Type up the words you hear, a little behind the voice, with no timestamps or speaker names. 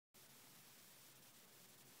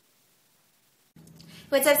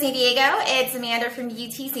What's up, San Diego? It's Amanda from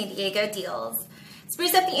UT San Diego Deals.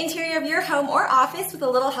 Spruce up the interior of your home or office with a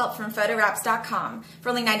little help from PhotoWraps.com. For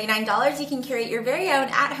only $99, you can curate your very own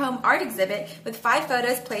at-home art exhibit with 5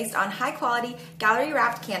 photos placed on high-quality,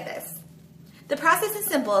 gallery-wrapped canvas. The process is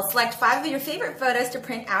simple. Select 5 of your favorite photos to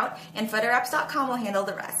print out, and PhotoWraps.com will handle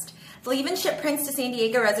the rest. They'll even ship prints to San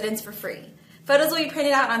Diego residents for free. Photos will be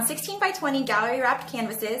printed out on 16 by 20 gallery-wrapped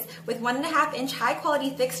canvases with 1.5-inch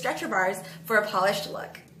high-quality thick stretcher bars for a polished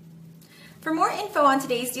look. For more info on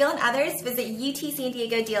today's deal and others, visit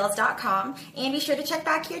utsanDiegoDeals.com and be sure to check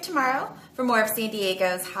back here tomorrow for more of San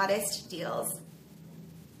Diego's hottest deals.